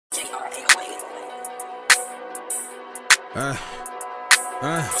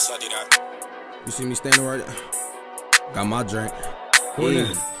What's up, D-Dot? You see me standing right there? Got my drink. Who in there?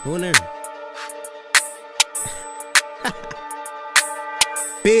 Who in there?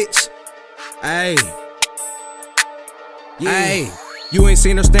 Bitch. Ayy. Ayy. You ain't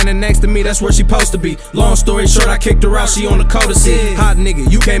seen her standing next to me, that's where she supposed to be. Long story short, I kicked her out, she on the coda seat. Hot nigga,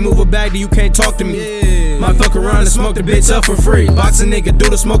 you can't move a bag, then you can't talk to me. Might fuck around and smoke the bitch up for free. Boxing nigga, do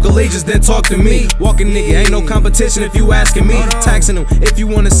the smoke allegiance, then talk to me. Walking nigga, ain't no competition if you asking me. Taxing them, if you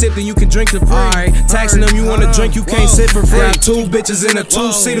wanna sip, then you can drink for free. Alright, taxing them, you wanna drink, you can't sit for free. Got two bitches in a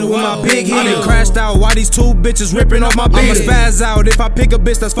two-seater with my big head. I done crashed out, why these two bitches ripping off my beat? I'ma spaz out if I pick a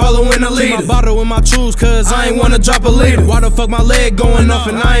bitch that's following the leader. My bottle in my shoes, cause I ain't wanna drop a liter. Why the fuck my leg going off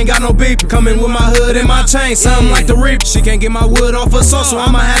and I ain't got no beep? Coming with my hood and my chain, something like the Reaper. She can't get my wood off her soul, so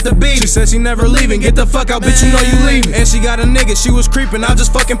I'ma have to beat. She said she never leaving, get the fuck out, bitch, you know you leaving. And she got a nigga, she was creeping, I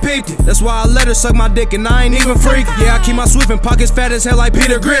just fucking peeped it. That's why I let her suck my dick and I ain't even freaking. Yeah, I keep my Swift and pockets fat as hell like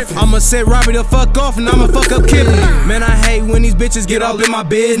Peter Griffin. I'ma set Robbie the fuck off and I'ma fuck up Kipling. Man, I hate when these bitches get all in my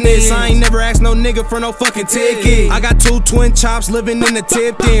business. I ain't never asked no nigga for no fucking ticket. I got two twin chops living in the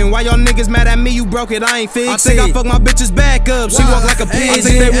tip-in. Why y'all niggas mad at me? You broke it, I ain't fix it. I think I fuck my bitches back up, she walk like a pigeon. I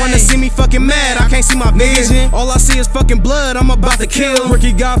think they wanna see me fucking mad, I can't see my vision. All I see is fucking blood, I'm about to kill him.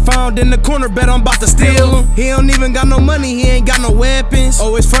 Ricky got found in the corner, bet I'm about to steal him. He don't even got no money, he ain't got no weapons.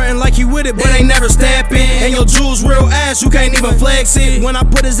 Always frontin' like he with it, but ain't never steppin'. And your jewels real ass, you can't even flex it. When I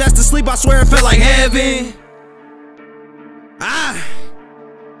put his ass to sleep, I swear it felt like heaven.